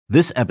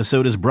This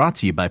episode is brought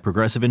to you by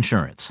Progressive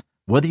Insurance.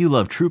 Whether you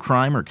love true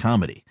crime or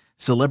comedy,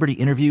 celebrity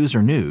interviews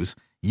or news,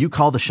 you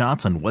call the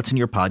shots on what's in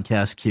your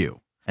podcast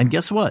queue. And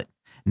guess what?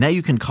 Now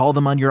you can call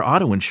them on your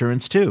auto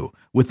insurance too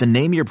with the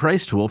Name Your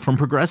Price tool from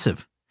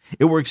Progressive.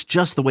 It works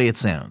just the way it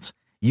sounds.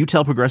 You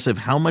tell Progressive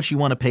how much you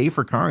want to pay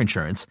for car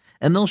insurance,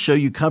 and they'll show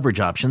you coverage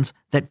options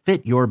that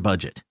fit your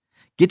budget.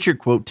 Get your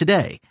quote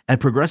today at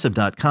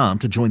Progressive.com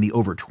to join the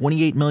over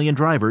 28 million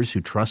drivers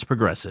who trust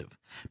Progressive.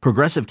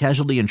 Progressive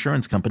Casualty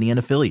Insurance Company and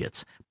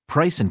Affiliates.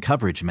 Price and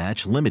coverage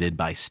match limited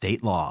by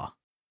state law.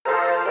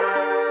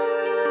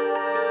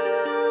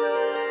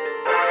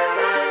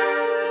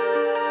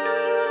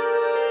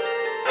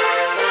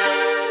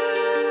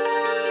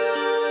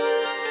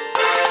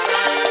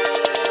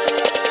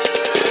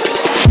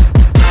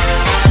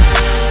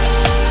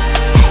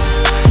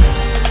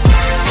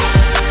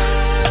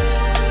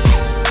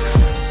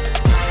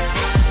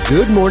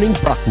 Good morning,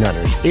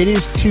 Bucknutters. It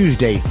is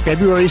Tuesday,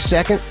 February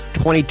 2nd,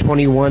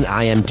 2021.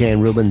 I am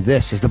Dan Rubin.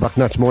 This is the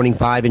Bucknuts Morning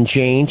 5 and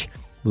Change.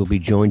 We'll be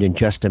joined in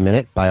just a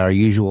minute by our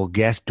usual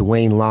guest,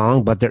 Dwayne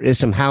Long, but there is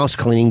some house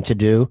cleaning to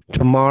do.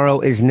 Tomorrow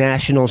is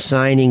National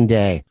Signing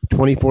Day.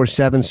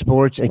 24/7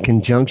 Sports, in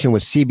conjunction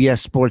with CBS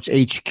Sports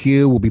HQ,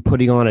 will be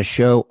putting on a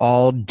show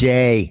all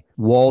day,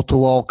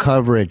 wall-to-wall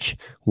coverage.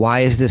 Why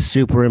is this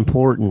super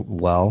important?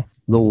 Well,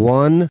 the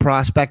one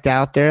prospect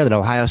out there that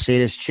Ohio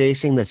State is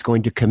chasing that's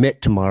going to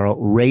commit tomorrow,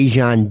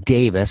 Rajon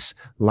Davis,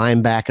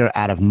 linebacker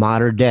out of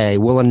Mater Dei,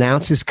 will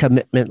announce his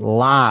commitment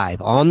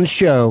live on the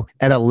show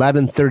at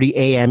 11:30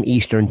 a.m.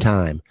 Eastern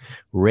Time.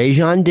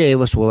 Rajon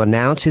Davis will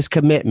announce his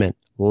commitment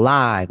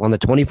live on the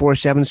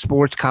 24/7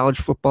 Sports College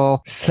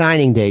Football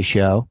Signing Day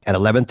show at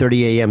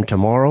 11:30 a.m.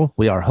 tomorrow.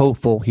 We are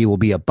hopeful he will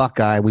be a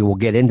Buckeye. We will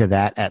get into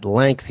that at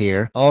length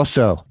here.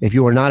 Also, if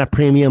you are not a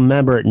premium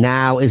member,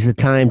 now is the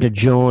time to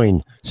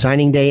join.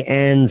 Signing Day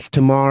ends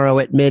tomorrow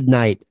at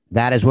midnight.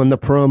 That is when the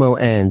promo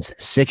ends.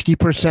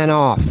 60%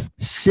 off.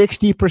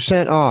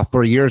 60% off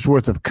for a year's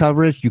worth of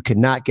coverage. You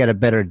cannot get a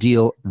better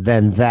deal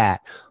than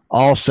that.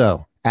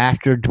 Also,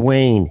 after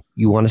Dwayne,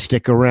 you want to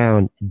stick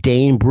around.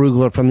 Dane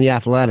Brugler from The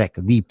Athletic,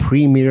 the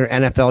premier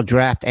NFL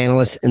draft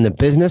analyst in the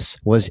business,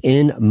 was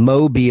in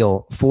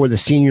Mobile for the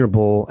Senior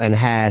Bowl and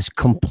has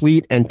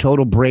complete and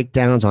total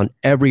breakdowns on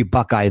every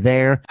Buckeye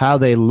there, how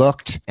they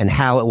looked, and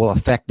how it will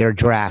affect their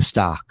draft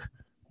stock.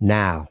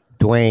 Now,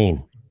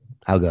 Dwayne,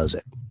 how goes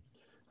it?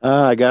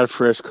 I got a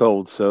fresh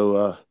cold,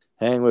 so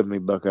hang with me,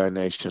 Buckeye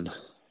Nation.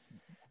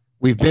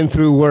 We've been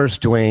through worse,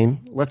 Dwayne.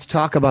 Let's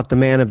talk about the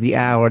man of the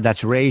hour.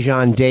 That's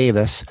Rajon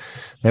Davis.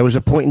 There was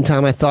a point in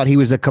time I thought he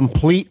was a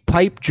complete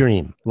pipe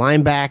dream.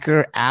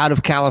 Linebacker out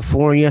of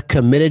California,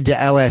 committed to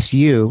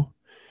LSU.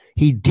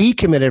 He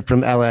decommitted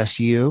from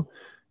LSU,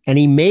 and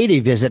he made a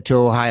visit to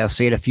Ohio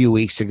State a few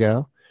weeks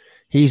ago.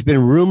 He's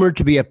been rumored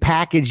to be a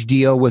package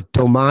deal with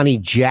Domani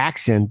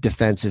Jackson,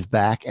 defensive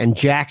back, and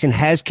Jackson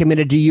has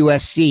committed to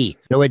USC.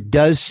 Though it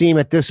does seem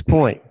at this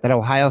point that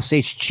Ohio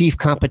State's chief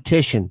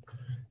competition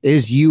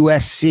is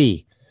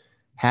USC.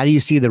 How do you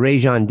see the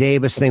Rajon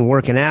Davis thing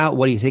working out?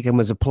 What do you think of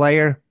him as a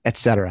player,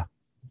 etc.?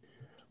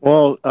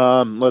 Well,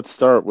 let's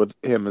start with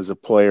him as a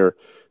player.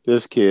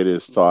 This kid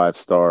is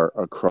 5-star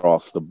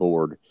across the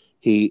board.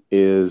 He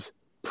is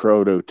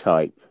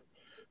prototype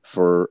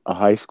for a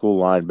high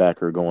school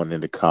linebacker going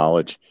into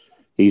college.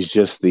 He's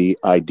just the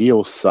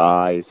ideal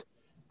size.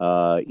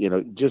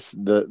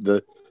 Just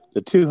the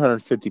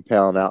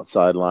 250-pound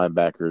outside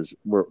linebackers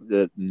were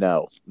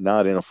no,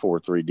 not in a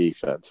 4-3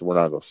 defense. We're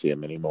not going to see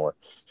them anymore.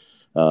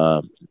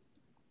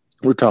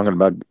 We're talking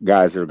about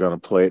guys that are going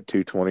to play at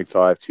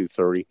 225,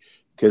 230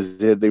 because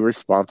the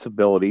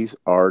responsibilities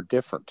are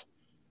different.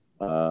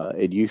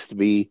 It used to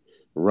be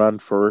run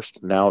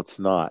first. Now it's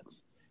not.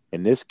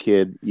 And this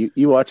kid,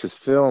 you watch his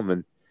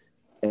film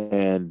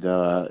and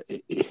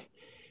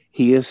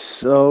he is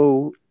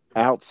so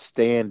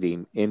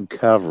outstanding in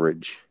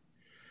coverage.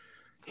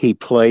 He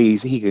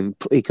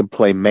can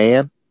play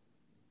man.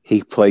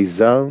 He plays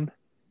zone.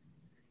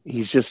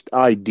 He's just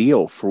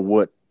ideal for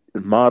what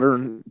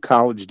modern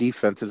college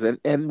defenses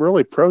and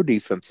really pro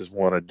defenses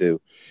want to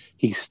do.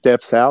 He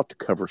steps out to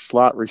cover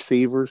slot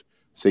receivers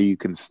so you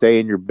can stay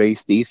in your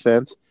base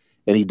defense,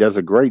 and he does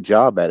a great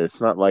job at it.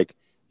 It's not like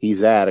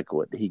he's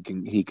adequate. He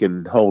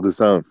can hold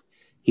his own.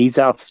 He's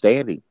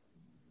outstanding.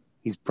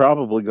 He's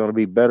probably going to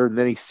be better than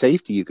any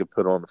safety you could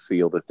put on the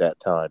field at that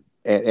time.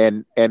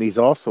 And he's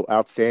also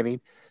outstanding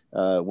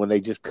when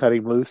they just cut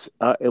him loose.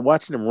 And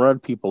watching him run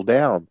people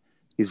down,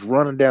 he's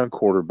running down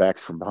quarterbacks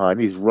from behind.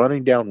 He's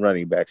running down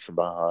running backs from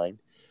behind.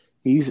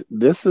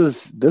 This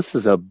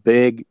is a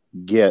big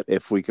get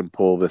if we can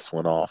pull this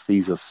one off.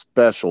 He's a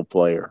special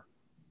player.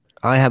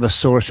 I have a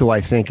source who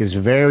I think is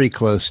very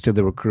close to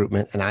the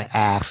recruitment, and I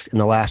asked in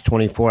the last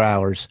 24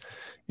 hours,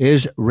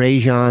 is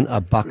Rajon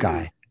a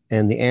Buckeye?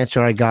 And the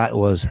answer I got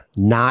was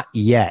not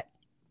yet,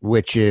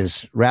 which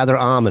is rather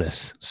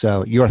ominous.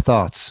 So your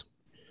thoughts?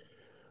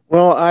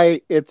 Well,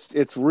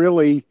 it's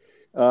really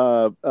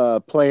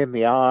playing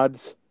the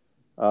odds,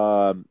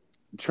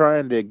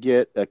 trying to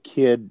get a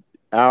kid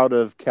out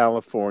of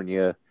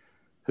California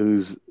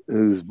whose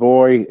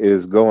boy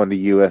is going to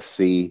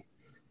USC,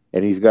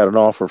 and he's got an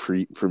offer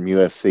from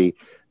USC.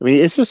 I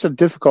mean, it's just a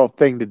difficult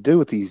thing to do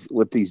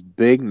with these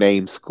big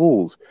name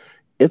schools.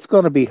 It's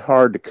going to be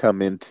hard to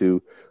come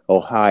into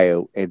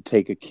Ohio and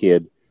take a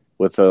kid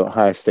with a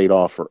Ohio State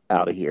offer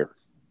out of here.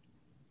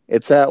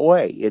 It's that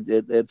way.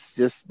 It's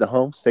just the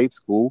home state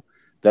school.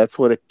 That's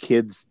what a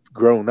kid's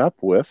grown up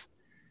with.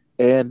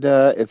 And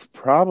it's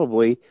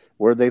probably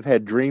where they've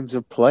had dreams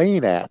of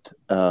playing at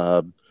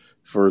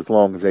for as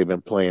long as they've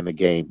been playing the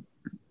game.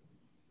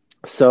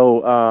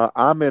 So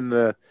I'm in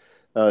the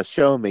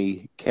show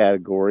me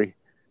category.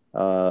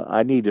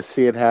 I need to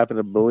see it happen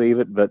to believe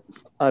it. But,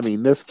 I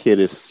mean, this kid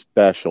is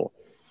special.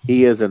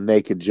 He is a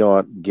naked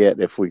jaunt get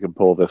if we can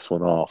pull this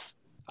one off.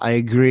 I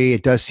agree.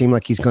 It does seem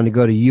like he's going to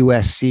go to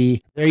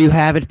USC. There you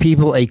have it,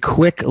 people. A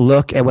quick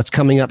look at what's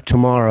coming up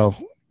tomorrow.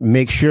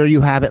 Make sure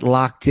you have it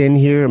locked in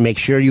here. Make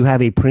sure you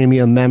have a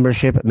premium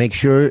membership. Make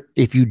sure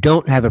if you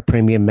don't have a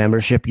premium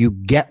membership, you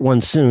get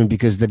one soon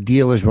because the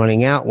deal is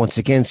running out. Once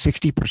again,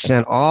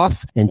 60%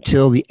 off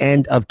until the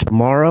end of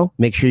tomorrow.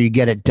 Make sure you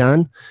get it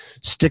done.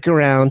 Stick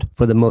around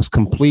for the most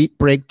complete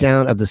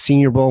breakdown of the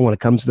Senior Bowl when it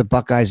comes to the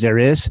Buckeyes there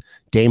is.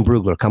 Dane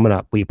Brugler coming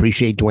up. We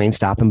appreciate Dwayne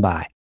stopping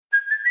by.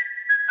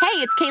 Hey,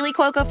 it's Kaylee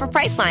Cuoco for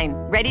Priceline.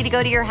 Ready to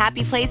go to your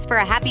happy place for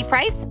a happy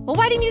price? Well,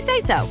 why didn't you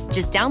say so?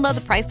 Just download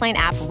the Priceline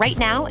app right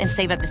now and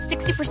save up to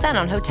 60%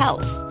 on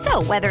hotels.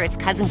 So whether it's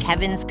Cousin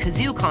Kevin's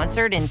Kazoo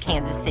Concert in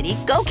Kansas City,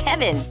 go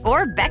Kevin,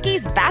 or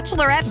Becky's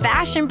Bachelorette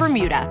Bash in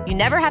Bermuda, you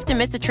never have to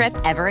miss a trip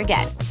ever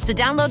again. So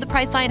download the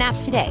Priceline app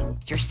today.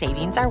 Your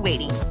savings are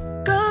waiting.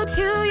 Go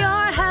to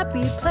your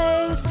happy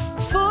place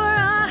for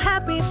a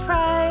happy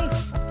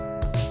price.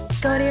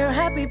 Go to your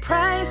happy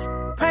price,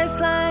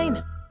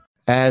 Priceline.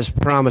 As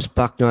promised,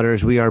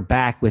 Bucknutters, we are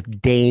back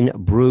with Dane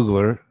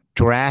Brugler,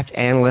 draft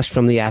analyst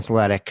from The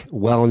Athletic,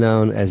 well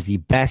known as the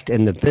best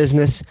in the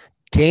business.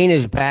 Dane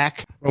is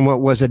back from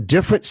what was a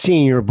different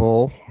Senior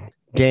Bowl.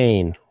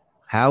 Dane,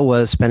 how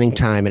was spending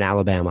time in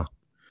Alabama?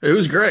 It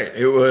was great.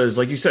 It was,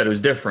 like you said, it was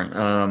different.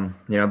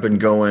 I've been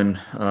going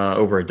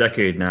over a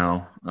decade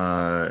now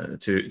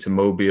to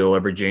Mobile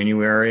every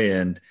January,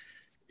 and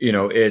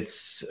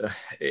it's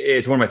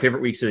one of my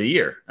favorite weeks of the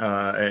year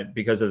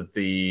because of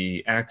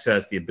the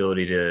access, the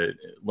ability to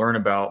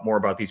learn more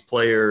about these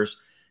players.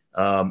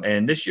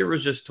 And this year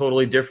was just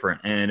totally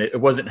different. And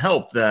it wasn't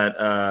helped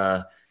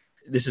that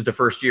this is the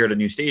first year at a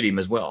new stadium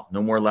as well.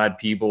 No more Lad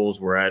Peebles.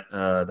 We're at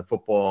the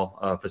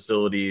football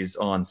facilities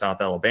on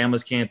South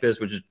Alabama's campus,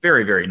 which is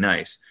very, very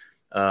nice.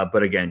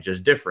 But again,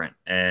 just different.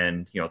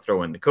 And,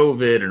 throw in the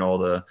COVID and all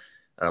the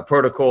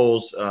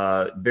protocols,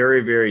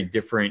 very, very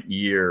different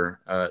year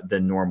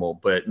than normal.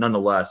 But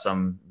nonetheless,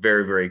 I'm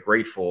very, very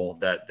grateful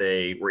that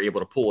they were able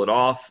to pull it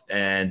off.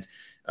 And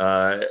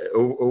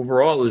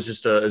overall, it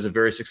was a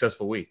very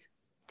successful week.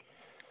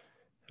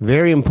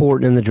 Very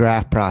important in the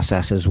draft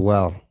process as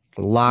well.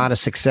 A lot of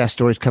success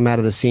stories come out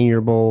of the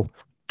Senior Bowl.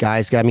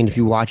 Guys, if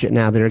you watch it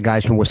now, there are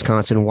guys from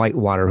Wisconsin and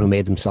Whitewater who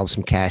made themselves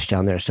some cash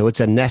down there. So it's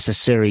a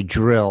necessary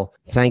drill.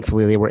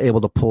 Thankfully, they were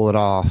able to pull it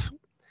off.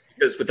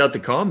 Because without the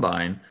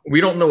combine,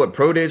 we don't know what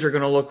pro days are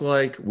going to look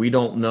like. We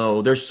don't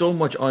know. There's so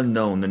much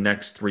unknown the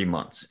next 3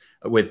 months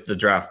with the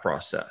draft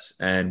process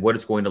and what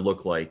it's going to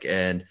look like.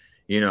 And,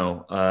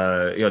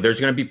 there's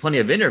going to be plenty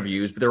of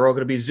interviews, but they're all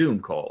going to be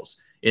Zoom calls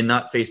and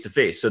not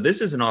face-to-face. So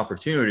this is an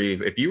opportunity.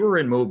 If you were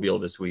in Mobile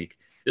this week,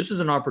 this is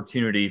an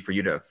opportunity for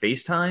you to have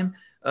FaceTime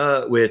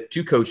with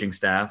two coaching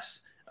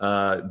staffs,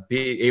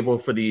 be able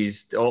for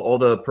all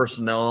the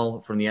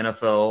personnel from the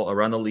NFL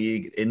around the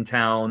league in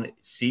town,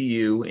 see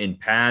you in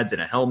pads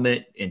and a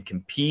helmet and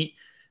compete,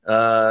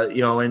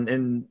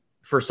 and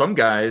for some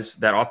guys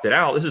that opted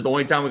out, this is the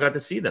only time we got to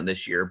see them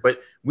this year,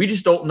 but we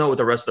just don't know what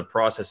the rest of the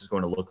process is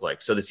going to look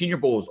like. So the Senior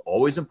Bowl is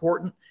always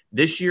important.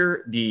 This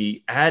year,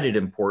 the added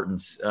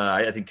importance,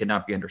 I think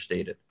cannot be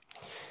understated.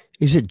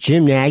 Is it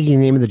Jim Nagy, the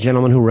name of the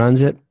gentleman who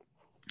runs it?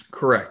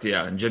 Correct.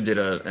 Yeah. And Jim did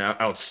an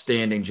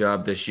outstanding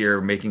job this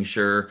year, making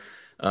sure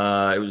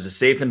it was a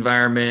safe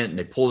environment and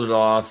they pulled it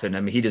off.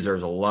 And he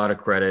deserves a lot of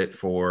credit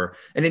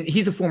and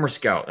he's a former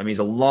scout. He's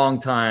a long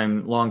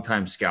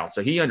time scout.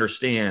 So he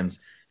understands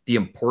the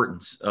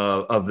importance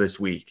of this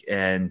week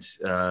and,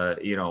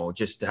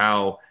 just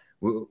how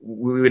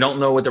we don't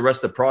know what the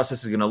rest of the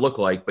process is going to look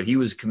like, but he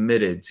was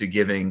committed to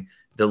giving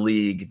the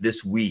league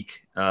this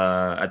week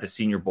at the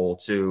Senior Bowl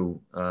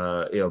to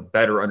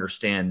better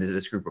understand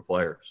this group of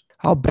players.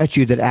 I'll bet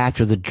you that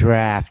after the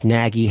draft,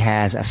 Nagy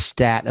has a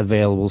stat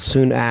available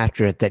soon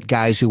after it that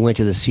guys who went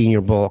to the Senior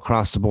Bowl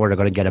across the board are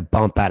going to get a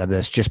bump out of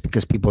this just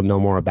because people know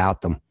more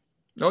about them.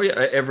 Oh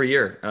yeah, every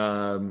year.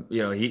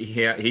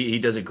 He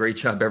does a great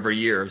job every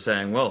year of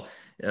saying, well,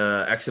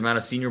 X amount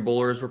of Senior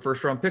Bowlers were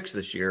first round picks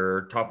this year,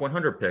 or top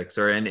 100 picks,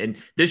 and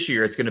this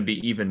year it's going to be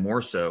even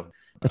more so.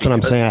 That's what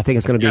I'm saying. I think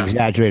it's going to be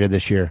exaggerated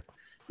this year.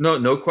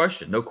 No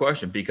question,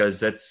 because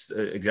that's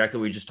exactly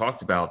what we just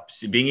talked about.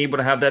 Being able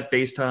to have that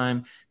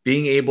FaceTime,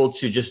 being able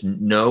to just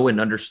know and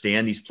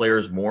understand these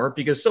players more,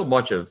 because so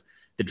much of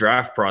the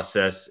draft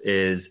process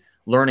is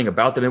learning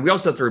about them. And we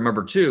also have to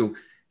remember too,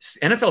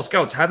 NFL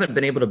scouts haven't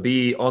been able to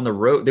be on the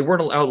road. They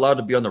weren't allowed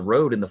to be on the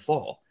road in the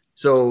fall.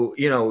 So,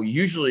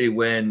 usually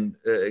when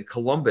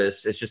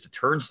Columbus is just a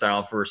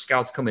turnstile for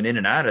scouts coming in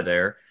and out of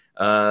there,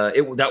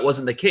 that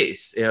wasn't the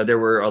case. There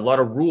were a lot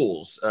of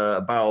rules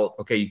about,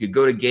 okay, you could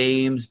go to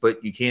games,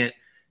 but you can't,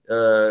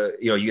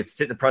 you get to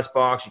sit in the press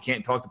box. You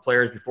can't talk to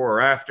players before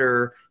or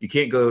after. You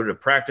can't go to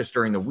practice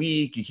during the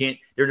week. You can't.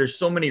 There's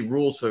so many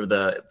rules for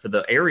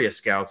the area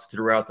scouts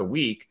throughout the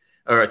week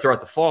or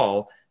throughout the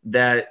fall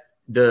that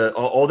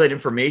all that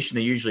information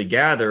they usually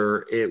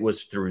gather, it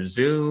was through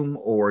Zoom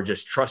or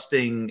just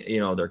trusting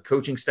their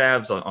coaching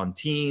staffs on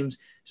teams.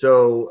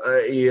 So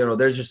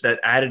there's just that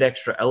added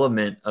extra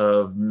element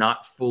of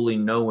not fully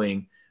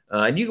knowing,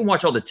 and you can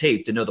watch all the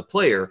tape to know the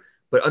player,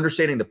 but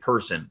understanding the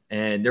person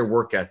and their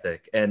work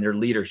ethic and their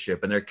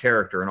leadership and their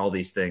character and all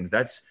these things,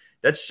 that's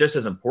just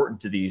as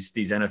important to these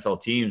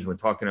NFL teams when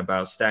talking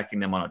about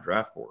stacking them on a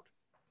draft board.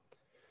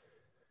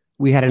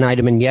 We had an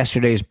item in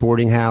yesterday's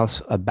boarding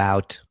house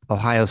about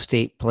Ohio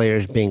State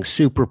players being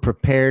super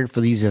prepared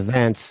for these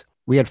events.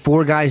 We had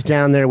 4 guys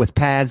down there with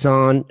pads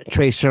on.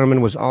 Trey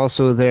Sermon was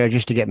also there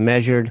just to get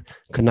measured.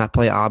 Could not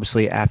play,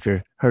 obviously,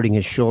 after hurting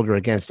his shoulder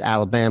against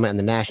Alabama in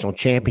the national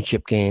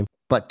championship game.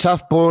 But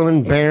Tuf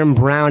Borland, Baron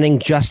Browning,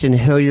 Justin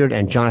Hilliard,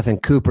 and Jonathan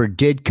Cooper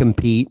did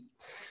compete.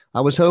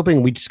 I was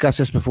hoping we discussed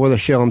this before the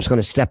show. I'm just going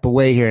to step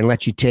away here and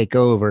let you take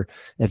over.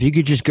 If you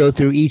could just go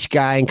through each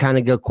guy and kind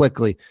of go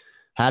quickly.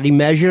 How did he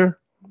measure?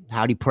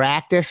 How did he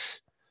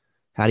practice?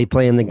 How did he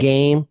play in the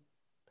game?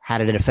 How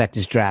did it affect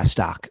his draft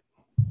stock?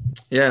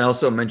 Yeah, and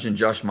also mentioned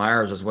Josh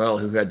Myers as well,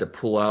 who had to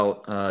pull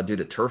out due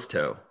to turf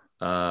toe.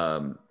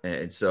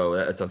 And so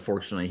that's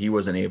unfortunately he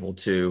wasn't able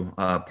to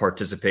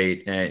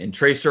participate. And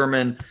Trey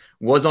Sermon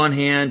was on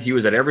hand. He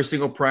was at every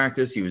single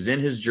practice. He was in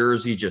his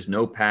jersey, just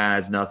no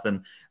pads,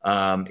 nothing.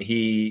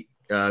 He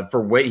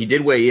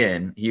did weigh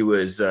in. He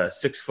was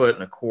 6 foot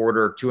and a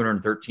quarter,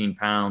 213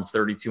 pounds,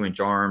 32-inch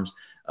arms.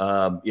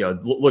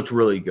 Looked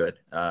really good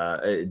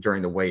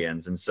during the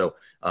weigh-ins. And so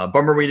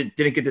bummer we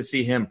didn't get to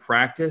see him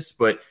practice,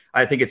 but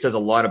I think it says a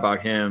lot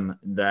about him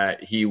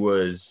that he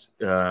was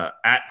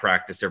at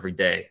practice every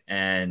day.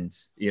 And,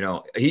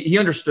 he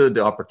understood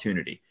the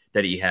opportunity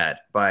that he had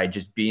by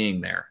just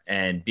being there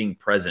and being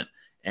present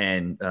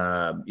and,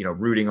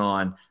 rooting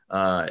on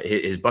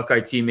his Buckeye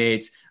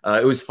teammates.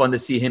 It was fun to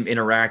see him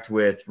interact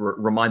with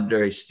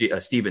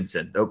Ramondre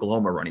Stevenson, the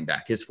Oklahoma running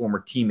back, his former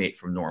teammate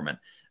from Norman.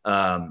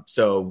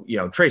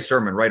 Trey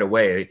Sermon right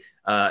away.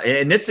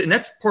 And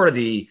that's part of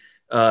the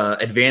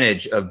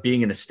advantage of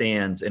being in the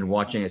stands and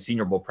watching a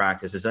Senior Bowl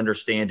practice is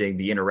understanding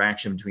the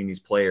interaction between these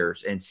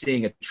players and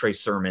seeing a Trey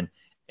Sermon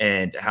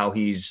and how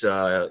he's,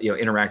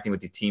 interacting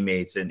with the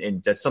teammates.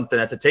 And that's something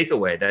that's a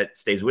takeaway that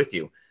stays with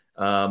you.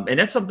 And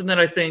that's something that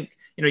I think,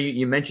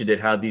 you mentioned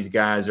it, how these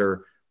guys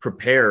are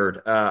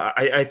prepared.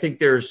 I think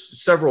there's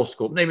several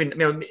schools, maybe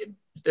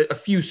a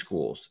few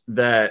schools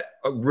that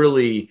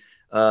really,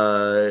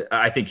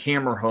 I think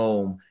hammer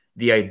home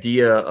the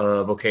idea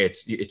of, okay,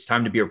 it's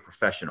time to be a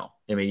professional.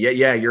 I mean,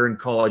 yeah, you're in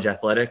college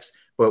athletics,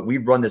 but we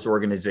run this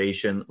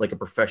organization like a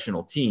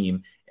professional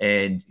team,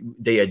 and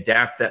they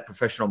adapt that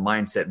professional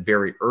mindset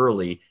very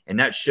early. And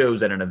that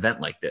shows at an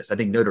event like this. I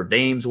think Notre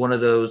Dame's one of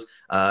those,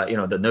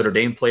 the Notre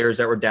Dame players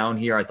that were down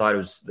here. I thought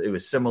it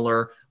was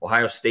similar.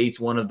 Ohio State's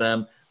one of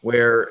them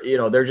where,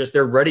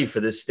 they're ready for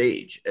this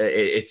stage.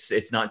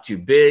 It's not too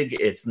big.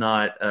 It's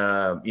not,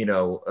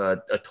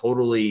 a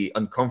totally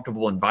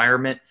uncomfortable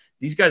environment.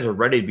 These guys are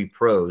ready to be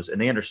pros, and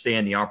they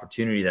understand the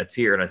opportunity that's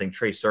here. And I think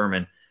Trey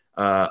Sermon,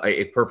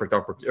 a perfect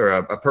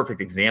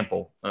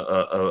example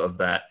of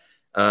that.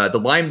 The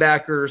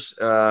linebackers.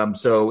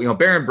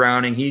 Baron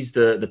Browning, he's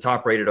the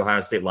top-rated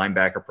Ohio State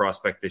linebacker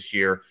prospect this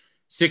year.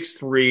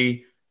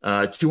 6'3",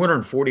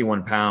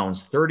 241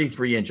 pounds,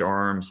 33-inch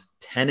arms,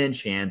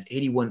 10-inch hands,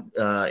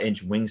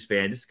 81-inch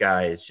wingspan. This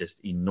guy is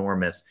just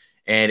enormous,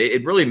 and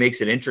it really makes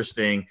it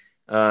interesting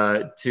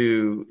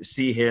to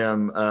see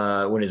him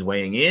when he's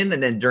weighing in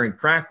and then during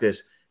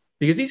practice,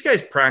 because these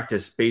guys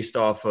practice based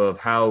off of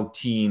how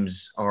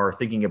teams are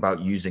thinking about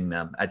using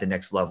them at the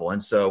next level.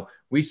 And so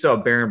we saw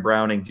Baron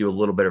Browning do a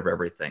little bit of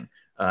everything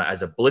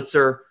as a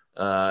blitzer,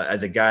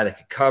 as a guy that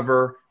could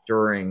cover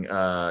during,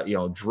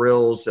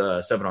 drills,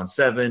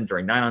 7-on-7,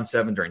 during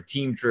 9-on-7, during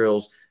team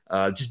drills,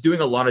 just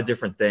doing a lot of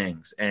different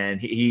things. And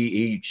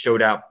he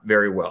showed out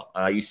very well.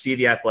 You see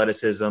the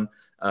athleticism.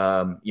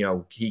 I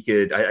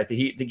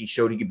think he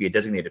showed he could be a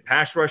designated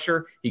pass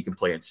rusher. He can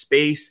play in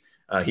space.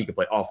 He can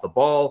play off the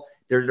ball.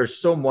 There's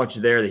so much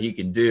there that he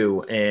can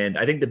do. And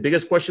I think the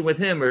biggest question with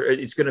him,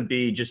 it's going to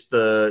be just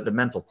the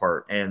mental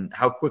part and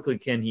how quickly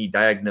can he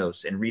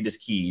diagnose and read his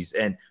keys.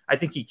 And I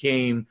think he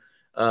came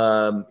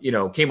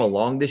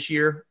along this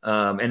year.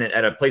 And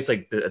at a place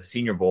like the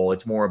Senior Bowl,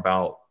 it's more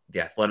about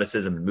the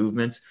athleticism and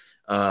movements.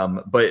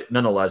 But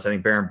nonetheless, I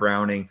think Baron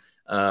Browning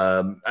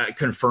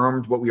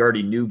confirmed what we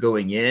already knew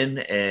going in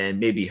and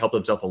maybe helped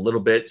himself a little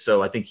bit.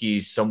 So I think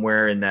he's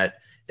somewhere in that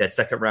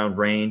second round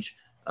range.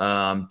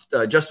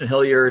 Justin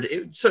Hilliard,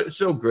 it's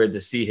so good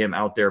to see him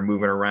out there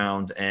moving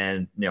around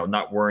and,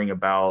 not worrying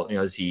about,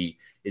 is he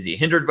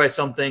hindered by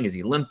something? Is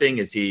he limping?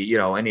 Is he,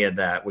 any of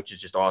that, which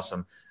is just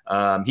awesome.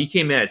 He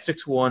came in at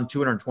 6'1",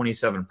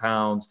 227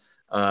 pounds,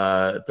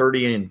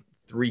 30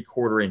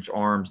 3/4 inch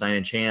arms,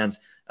 9-inch hands.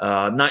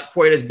 Not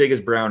quite as big as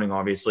Browning,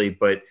 obviously,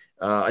 but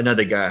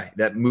another guy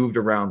that moved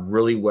around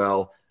really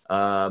well.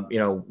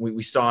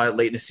 We saw it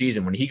late in the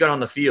season when he got on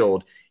the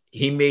field,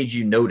 he made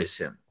you notice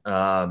him.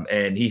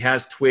 And he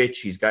has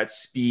twitch, he's got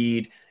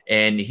speed,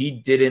 and he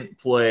didn't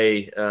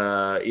play,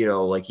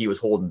 like he was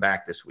holding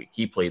back this week.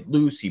 He played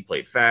loose, he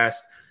played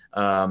fast.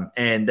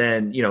 And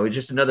then, it's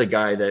just another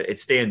guy that it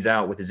stands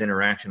out with his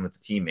interaction with the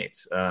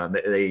teammates.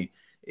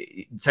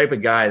 Type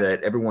of guy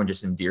that everyone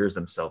just endears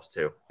themselves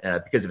to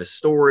because of his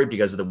story,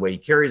 because of the way he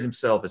carries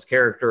himself, his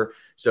character.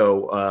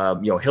 So,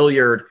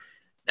 Hilliard,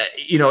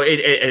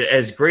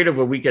 as great of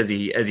a week as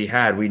he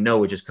had, we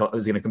know it was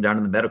going to come down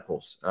to the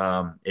medicals.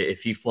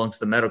 If he flunks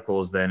the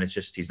medicals, then it's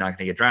just he's not going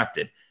to get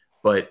drafted.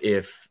 But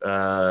if there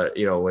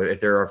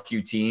are a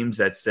few teams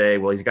that say,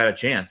 well, he's got a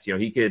chance,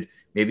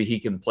 maybe he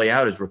can play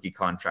out his rookie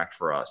contract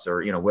for us,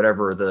 or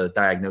whatever the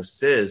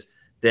diagnosis is,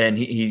 then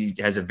he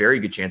has a very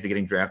good chance of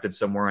getting drafted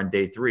somewhere on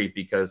day 3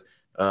 because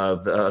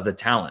of the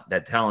talent.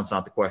 That talent's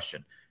not the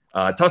question.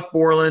 Tuf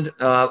Borland,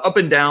 up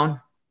and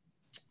down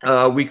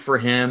week for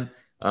him.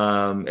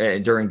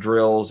 And during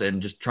drills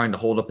and just trying to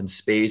hold up in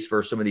space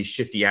for some of these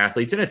shifty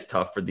athletes. And it's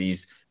tough for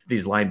these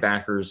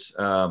linebackers,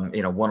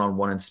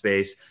 one-on-one in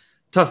space.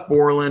 Tuf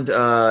Borland,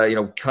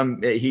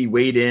 he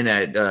weighed in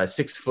at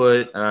 6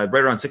 foot, right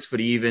around 6 foot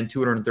even,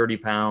 230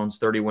 pounds,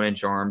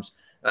 31-inch arms.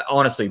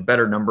 Honestly,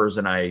 better numbers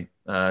than I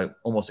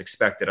almost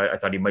expected. I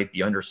thought he might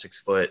be under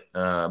 6 foot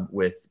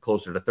with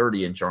closer to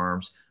 30-inch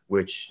arms,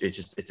 which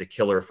it's a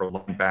killer for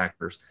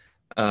linebackers.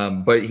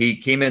 But he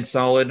came in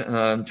solid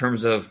in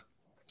terms of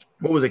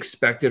what was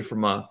expected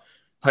from a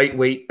height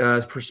weight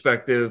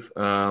perspective.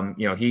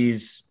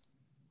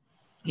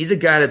 He's a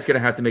guy that's going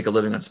to have to make a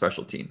living on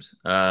special teams.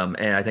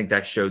 And I think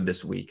that showed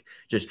this week,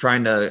 just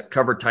trying to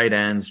cover tight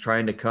ends,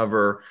 trying to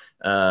cover,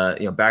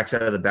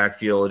 backside of the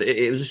backfield.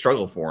 It was a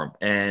struggle for him.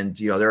 And,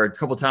 there are a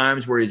couple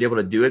times where he's able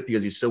to do it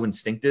because he's so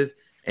instinctive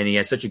and he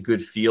has such a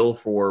good feel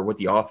for what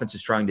the offense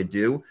is trying to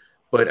do.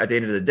 But at the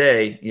end of the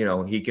day,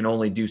 he can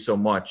only do so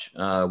much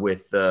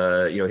with,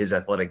 his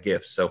athletic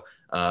gifts. So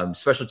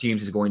special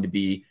teams is going to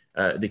be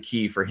the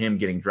key for him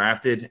getting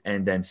drafted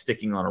and then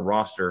sticking on a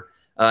roster.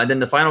 And then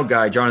the final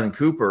guy, Jonathan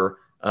Cooper,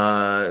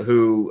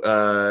 who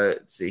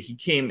he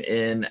came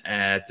in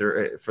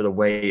for the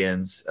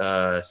weigh-ins,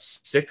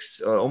 almost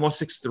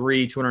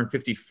 6'3",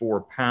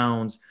 254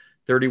 pounds,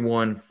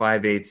 31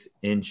 5/8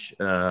 inch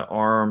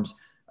arms.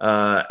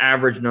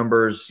 Average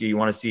numbers, you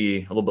want to see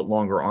a little bit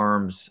longer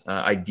arms,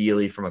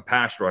 ideally from a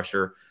pass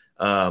rusher.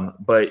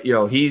 But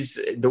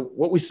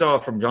what we saw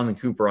from Jonathan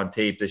Cooper on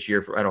tape this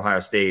year at Ohio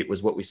State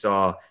was what we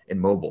saw in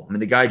mobile. I mean,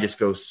 the guy just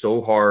goes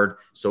so hard,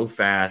 so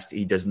fast.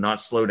 He does not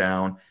slow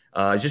down.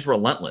 He's just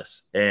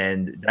relentless.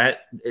 And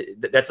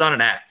that's not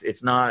an act.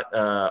 It's not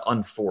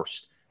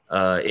unforced.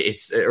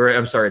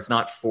 It's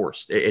not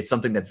forced. It's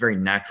something that's very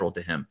natural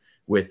to him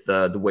with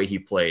the way he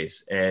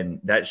plays. And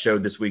that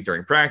showed this week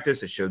during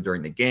practice. It showed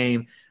during the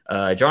game.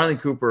 Jonathan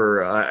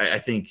Cooper, I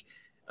think,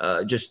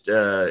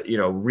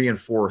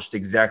 reinforced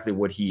exactly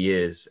what he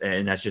is.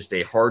 And that's just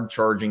a hard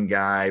charging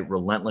guy,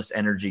 relentless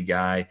energy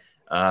guy.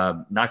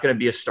 Not going to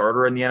be a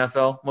starter in the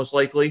NFL, most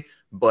likely,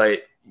 but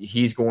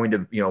he's going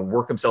to,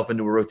 work himself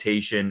into a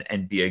rotation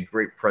and be a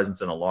great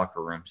presence in a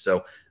locker room.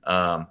 So,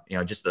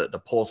 just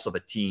the pulse of a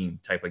team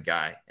type of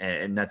guy.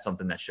 And that's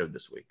something that showed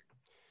this week.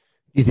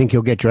 You think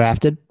he'll get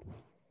drafted?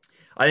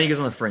 I think he's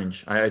on the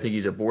fringe. I think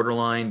he's a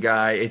borderline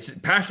guy.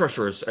 Pass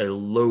rusher is a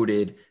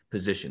loaded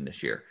position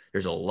this year.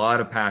 There's a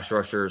lot of pass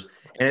rushers,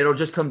 and it'll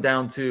just come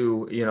down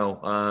to,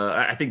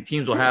 I think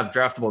teams will have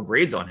draftable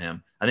grades on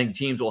him. I think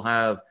teams will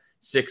have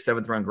 6th,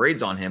 7th round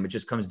grades on him. It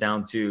just comes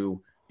down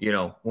to,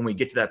 when we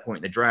get to that point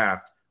in the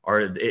draft,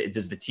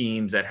 does the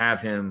teams that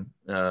have him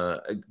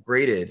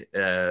graded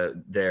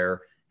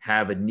there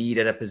have a need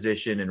at a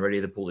position and ready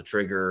to pull the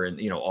trigger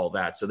and, all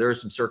that. So there are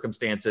some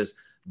circumstances,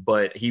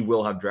 but he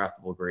will have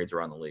draftable grades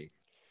around the league.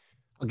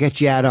 I'll get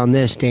you out on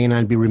this, Dane.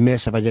 I'd be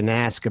remiss if I didn't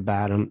ask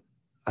about him.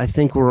 I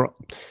think we're,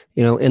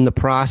 in the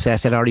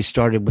process, it already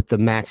started with the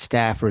Matt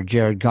Stafford,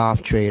 Jared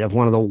Goff trade of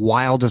one of the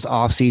wildest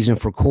offseason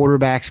for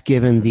quarterbacks,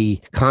 given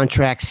the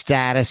contract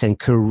status and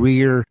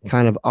career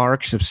kind of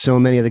arcs of so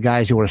many of the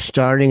guys who are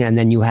starting. And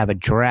then you have a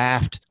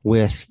draft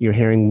with, you're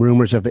hearing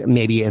rumors of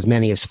maybe as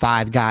many as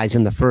 5 guys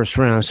in the first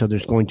round. So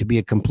there's going to be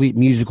a complete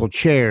musical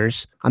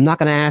chairs. I'm not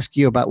going to ask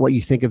you about what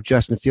you think of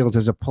Justin Fields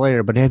as a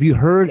player, but have you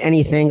heard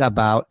anything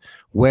about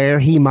where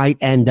he might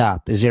end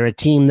up? Is there a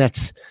team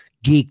that's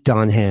geeked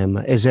on him?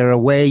 Is there a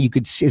way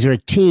is there a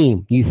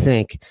team you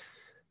think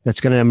that's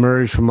going to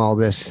emerge from all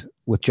this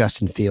with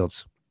Justin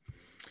Fields?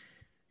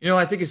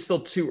 I think it's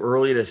still too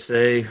early to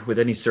say with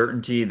any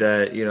certainty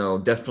that,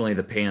 definitely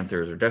the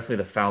Panthers or definitely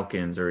the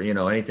Falcons or,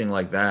 anything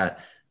like that.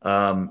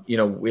 That's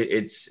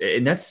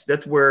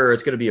where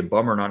it's going to be a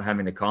bummer not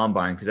having the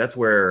combine, because that's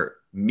where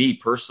me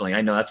personally,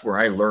 I know that's where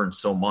I learned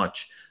so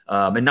much.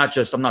 And not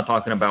just, I'm not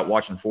talking about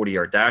watching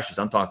 40-yard dashes.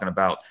 I'm talking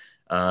about,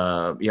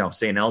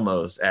 St.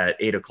 Elmo's at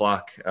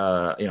 8:00,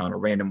 on a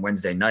random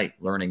Wednesday night,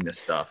 learning this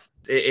stuff.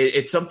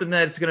 It's something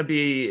that it's going to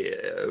be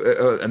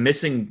a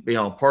missing,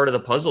 part of the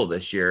puzzle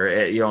this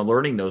year,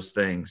 learning those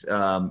things.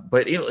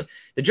 But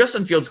the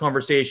Justin Fields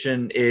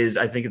conversation is,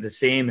 I think it's the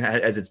same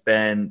as it's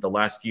been the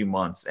last few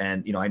months.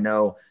 And, I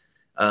know,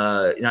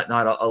 not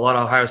a lot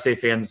of Ohio State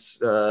fans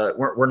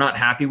were not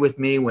happy with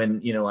me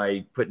when,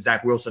 I put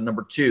Zach Wilson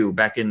number 2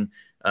 back in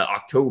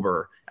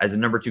October as a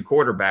number 2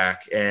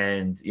 quarterback,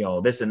 and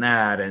this and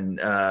that, and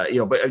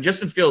but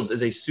Justin Fields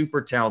is a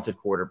super talented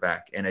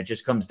quarterback, and it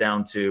just comes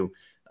down to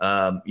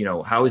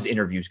how his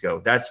interviews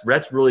go. That's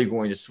really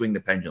going to swing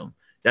the pendulum.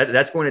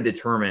 That's going to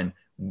determine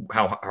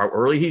how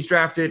early he's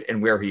drafted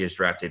and where he is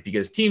drafted,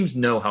 because teams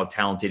know how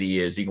talented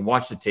he is. You can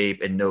watch the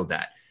tape and know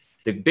that.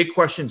 The big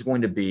question is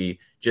going to be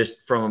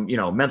just from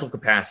mental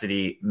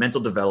capacity,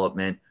 mental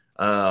development.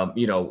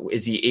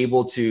 Is he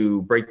able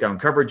to break down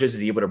coverages? Is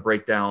he able to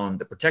break down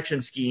the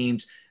protection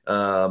schemes?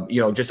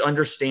 Just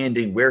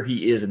understanding where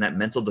he is in that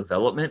mental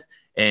development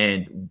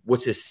and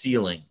what's his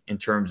ceiling in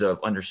terms of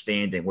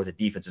understanding what the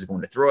defense is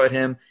going to throw at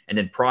him, and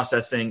then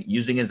processing,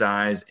 using his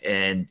eyes,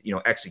 and,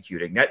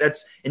 executing.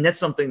 That's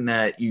something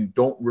that you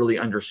don't really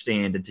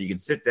understand until you can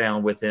sit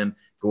down with him,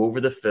 go over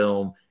the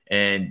film,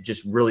 and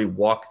just really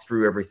walk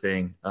through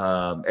everything,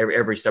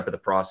 every step of the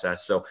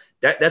process. So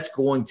that's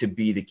going to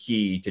be the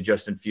key to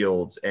Justin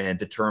Fields, and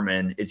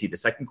determine, is he the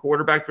second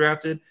quarterback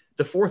drafted,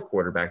 the fourth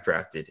quarterback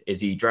drafted? Is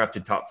he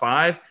drafted top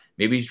 5?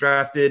 Maybe he's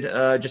drafted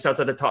just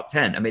outside the top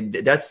 10. I mean,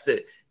 that's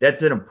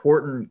an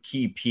important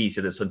key piece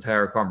of this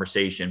entire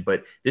conversation.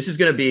 But this is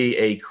going to be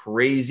a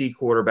crazy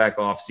quarterback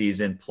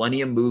offseason,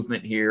 plenty of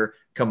movement here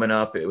coming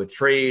up with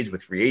trades,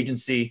 with free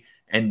agency.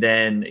 And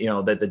then,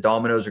 that the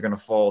dominoes are going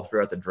to fall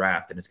throughout the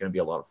draft, and it's going to be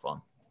a lot of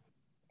fun.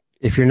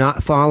 If you're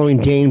not following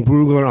Dane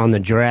Brugler on the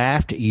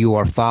draft, you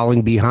are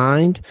falling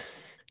behind.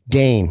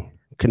 Dane,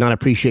 could not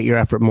appreciate your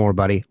effort more,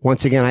 buddy.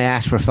 Once again, I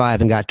asked for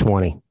 5 and got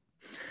 20.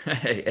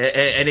 Hey,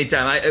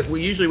 anytime.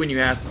 Usually when you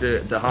ask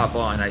to hop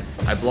on,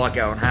 I block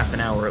out half an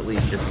hour at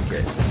least, just in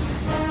case.